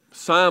let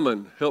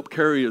Simon help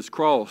carry his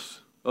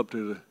cross up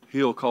to the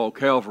hill called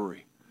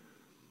Calvary.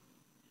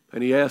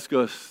 And he asked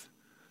us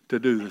to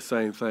do the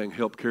same thing,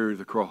 help carry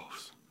the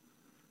cross.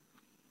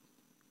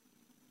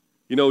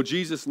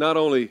 Jesus not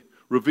only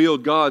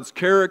revealed God's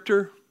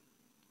character,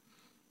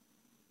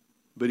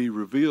 but he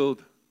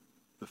revealed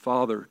the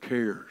Father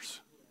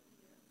cares.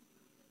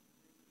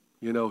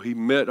 He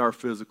met our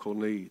physical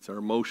needs, our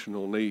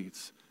emotional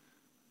needs,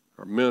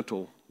 our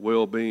mental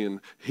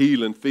well-being,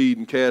 healing,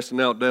 feeding, casting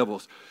out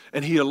devils.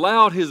 And he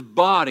allowed his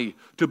body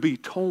to be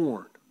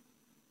torn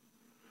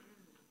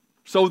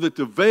so that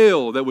the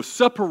veil that was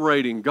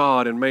separating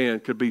God and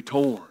man could be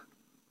torn.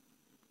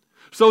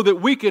 So that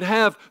we could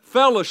have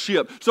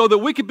fellowship, so that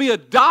we could be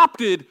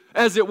adopted,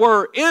 as it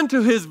were,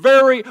 into his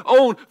very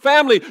own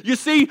family. You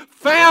see,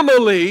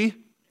 family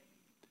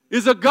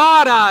is a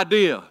God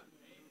idea.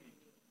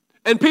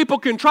 And people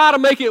can try to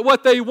make it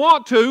what they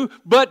want to,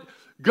 but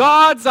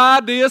God's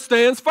idea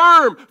stands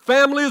firm.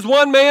 Family is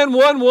one man,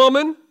 one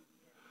woman,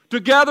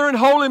 together in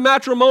holy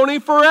matrimony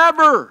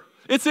forever.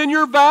 It's in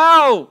your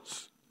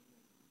vows.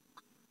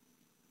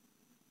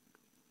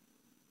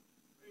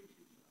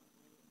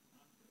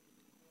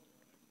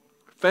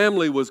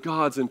 Family was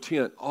God's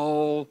intent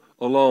all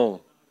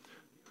along.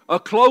 A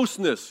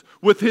closeness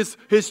with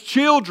his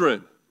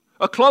children.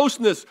 A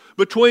closeness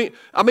between,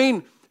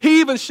 he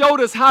even showed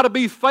us how to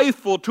be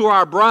faithful to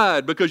our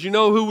bride, because you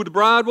know who the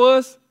bride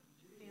was?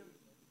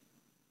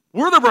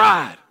 We're the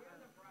bride.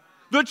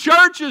 The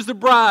church is the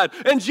bride.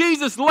 And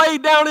Jesus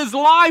laid down his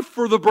life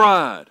for the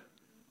bride.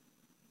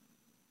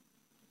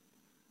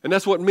 And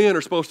that's what men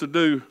are supposed to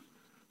do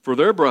for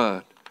their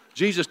bride.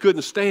 Jesus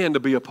couldn't stand to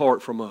be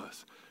apart from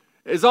us.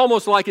 It's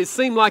almost like it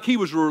seemed like he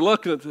was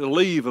reluctant to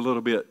leave a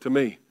little bit to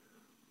me.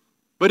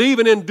 But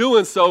even in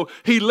doing so,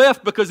 he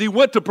left because he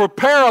went to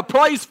prepare a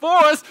place for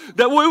us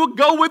that we would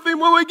go with him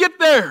when we get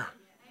there.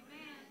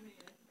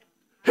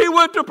 He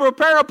went to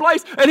prepare a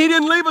place, and he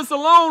didn't leave us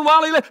alone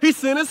while he left. He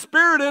sent his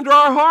Spirit into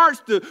our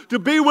hearts to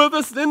be with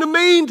us in the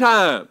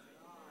meantime.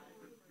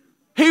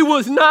 He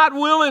was not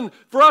willing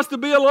for us to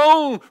be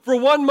alone for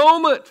one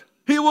moment.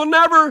 He will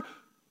never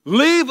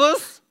leave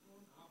us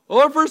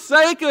or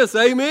forsake us.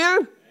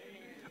 Amen?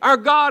 Our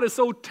God is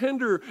so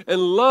tender and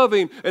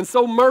loving and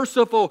so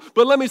merciful.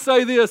 But let me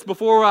say this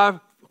before I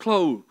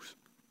close.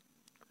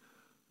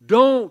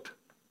 Don't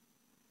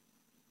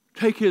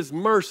take his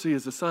mercy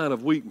as a sign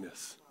of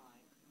weakness.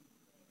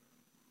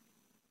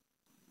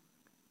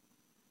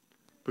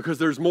 Because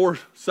there's more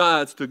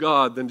sides to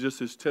God than just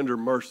his tender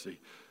mercy.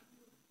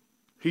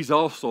 He's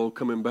also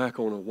coming back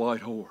on a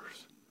white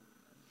horse.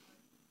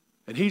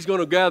 And he's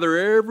going to gather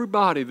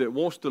everybody that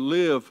wants to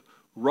live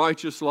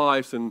righteous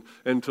lives and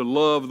to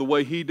love the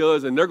way he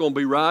does, and they're going to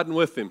be riding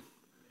with him.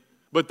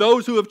 But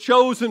those who have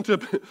chosen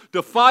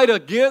to fight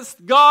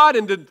against God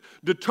and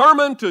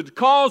determined to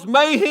cause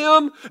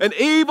mayhem and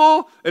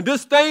evil and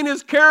disdain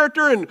his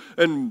character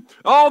and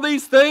all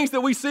these things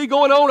that we see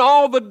going on,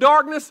 all the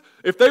darkness,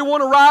 if they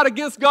want to ride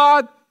against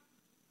God,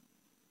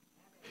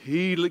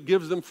 he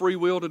gives them free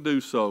will to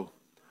do so.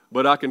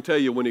 But I can tell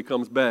you, when he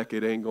comes back,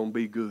 it ain't going to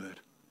be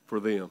good for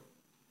them.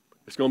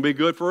 It's going to be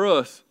good for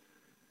us.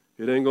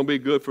 It ain't going to be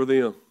good for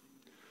them.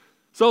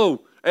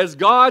 So, as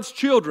God's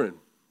children,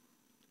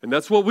 and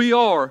that's what we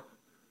are,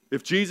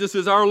 if Jesus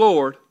is our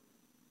Lord,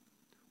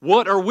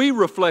 what are we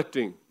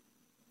reflecting?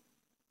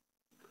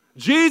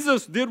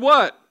 Jesus did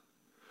what?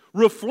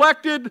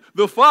 Reflected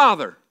the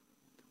Father.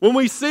 When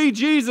we see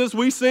Jesus,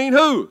 we seen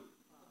who?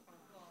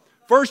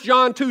 1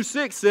 John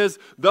 2:6 says,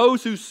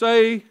 those who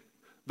say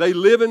they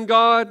live in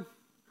God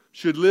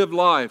should live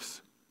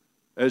lives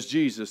as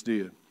Jesus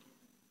did.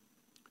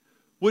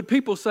 Would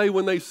people say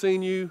when they've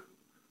seen you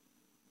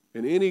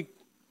in any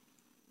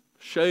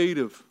shade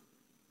of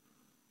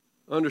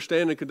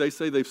understanding, could they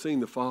say they've seen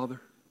the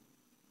Father?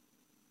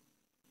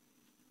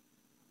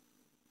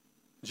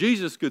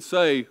 Jesus could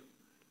say,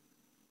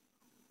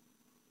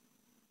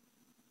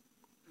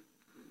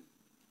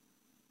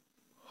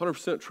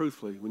 "100%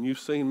 truthfully, when you've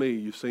seen me,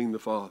 you've seen the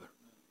Father."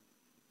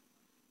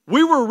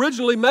 We were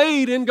originally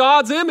made in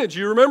God's image,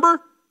 you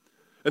remember?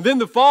 And then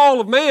the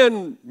fall of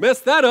man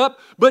messed that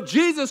up. But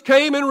Jesus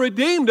came and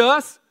redeemed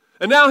us,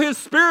 and now His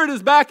Spirit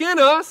is back in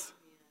us.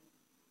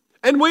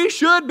 And we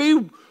should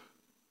be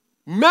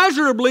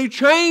measurably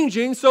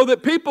changing so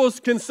that people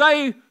can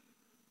say,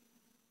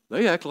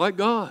 they act like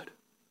God.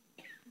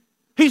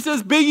 He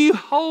says, "Be ye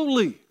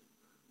holy,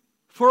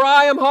 for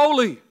I am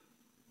holy."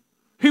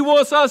 He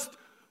wants us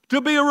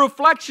to be a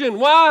reflection.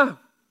 Why?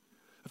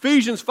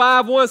 Ephesians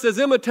 5:1 says,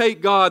 "Imitate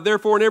God,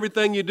 therefore, in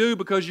everything you do,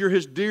 because you're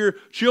His dear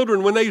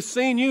children." When they've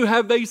seen you,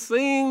 have they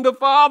seen the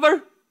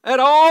Father at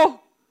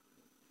all?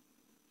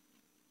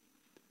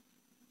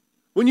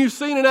 When you've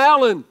seen an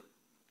Allen,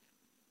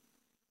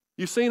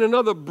 you've seen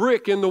another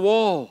brick in the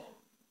wall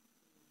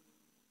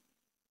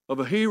of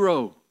a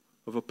hero,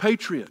 of a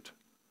patriot.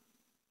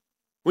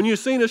 When you've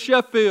seen a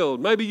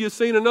Sheffield, maybe you've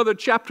seen another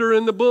chapter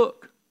in the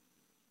book.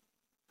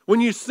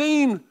 When you've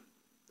seen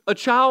a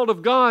child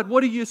of God,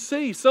 what do you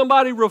see?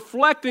 Somebody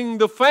reflecting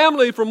the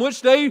family from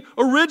which they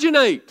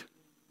originate.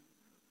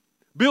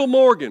 Bill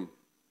Morgan,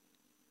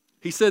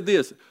 he said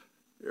this.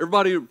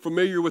 Everybody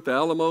familiar with the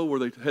Alamo, where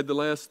they had the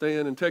last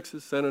stand in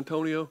Texas, San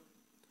Antonio?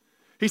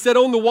 He said,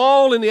 on the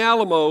wall in the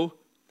Alamo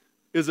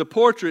is a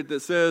portrait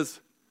that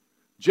says,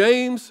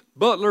 James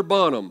Butler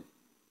Bonham.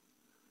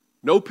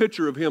 No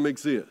picture of him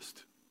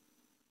exists.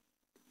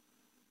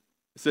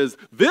 It says,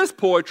 this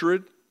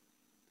portrait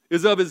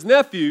is of his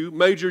nephew,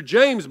 Major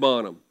James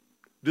Bonham,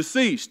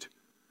 deceased,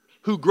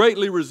 who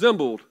greatly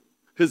resembled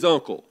his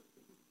uncle.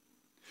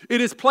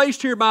 It is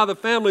placed here by the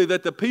family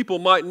that the people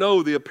might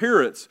know the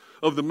appearance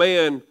of the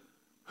man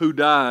who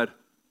died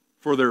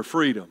for their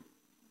freedom.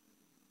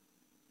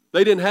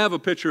 They didn't have a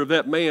picture of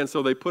that man,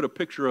 so they put a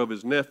picture of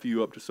his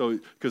nephew up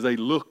because they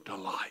looked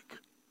alike.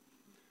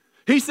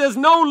 He says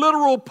no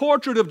literal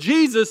portrait of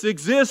Jesus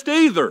exists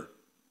either.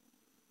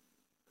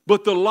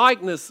 But the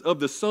likeness of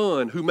the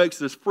Son who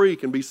makes us free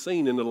can be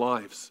seen in the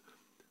lives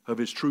of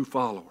His true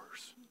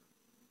followers.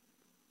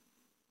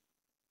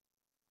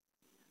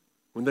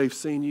 When they've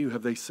seen you,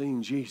 have they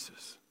seen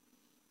Jesus?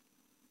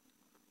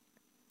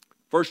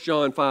 1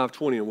 John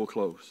 5:20, and we'll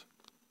close.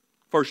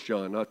 1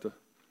 John, not the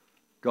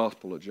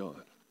Gospel of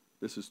John.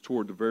 This is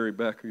toward the very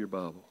back of your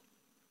Bible.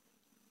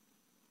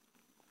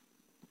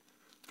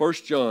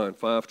 1 John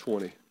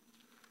 5:20.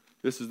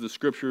 This is the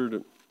scripture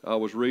that I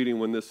was reading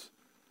when this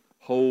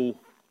whole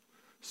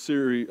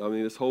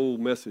this whole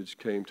message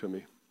came to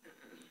me.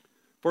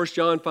 1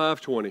 John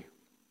 5:20.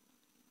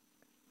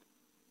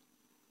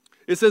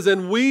 It says,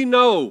 and we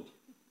know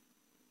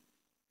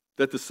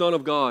that the Son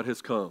of God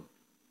has come,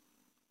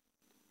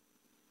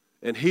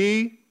 and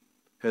He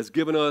has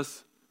given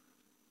us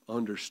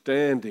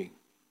understanding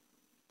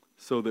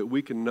so that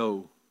we can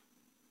know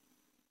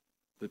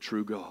the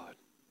true God.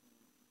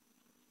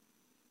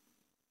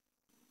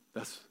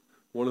 That's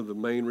one of the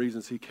main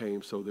reasons He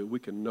came, so that we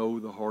can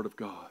know the heart of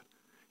God.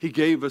 He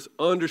gave us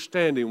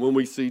understanding when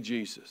we see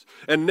Jesus.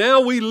 And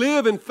now we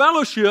live in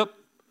fellowship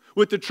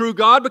with the true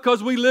God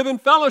because we live in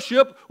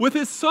fellowship with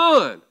His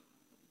Son,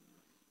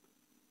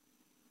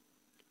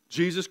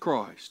 Jesus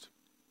Christ.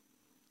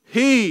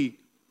 He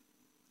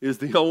is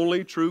the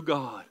only true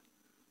God,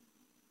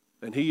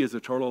 and He is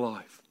eternal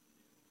life.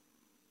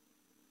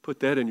 Put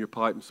that in your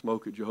pipe and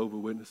smoke it, Jehovah's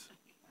Witness.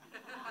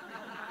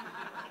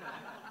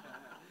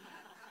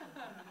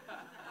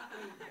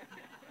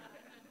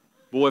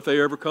 Boy, if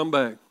they ever come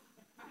back.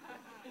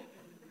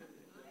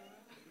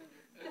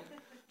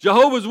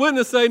 Jehovah's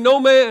Witnesses say no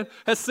man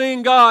has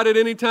seen God at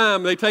any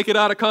time. They take it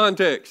out of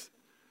context.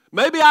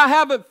 Maybe I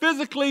haven't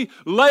physically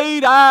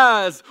laid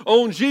eyes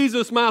on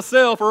Jesus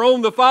myself or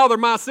on the Father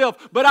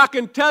myself, but I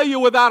can tell you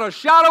without a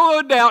shadow of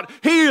a doubt,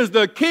 He is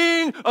the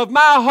King of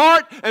my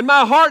heart, and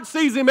my heart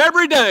sees Him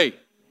every day.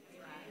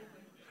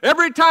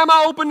 Every time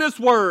I open this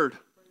Word,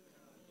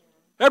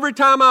 every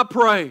time I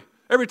pray,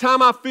 every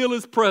time I feel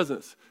His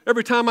presence,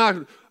 every time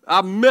I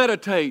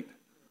meditate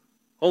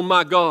on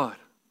my God,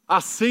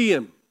 I see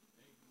Him.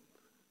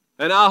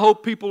 And I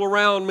hope people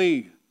around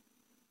me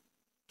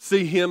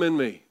see Him in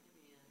me,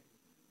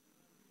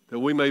 that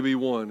we may be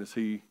one as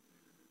He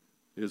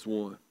is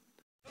one.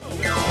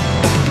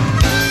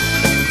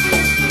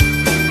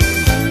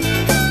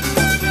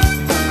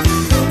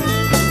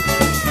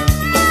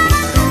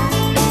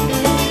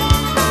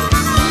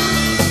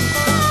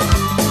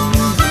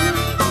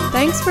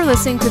 Thanks for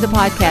listening to the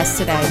podcast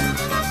today.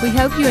 We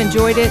hope you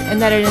enjoyed it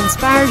and that it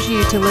inspires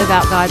you to live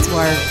out God's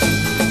Word.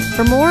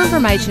 For more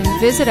information,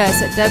 visit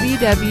us at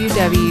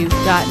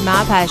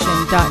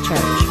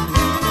www.mypassion.church.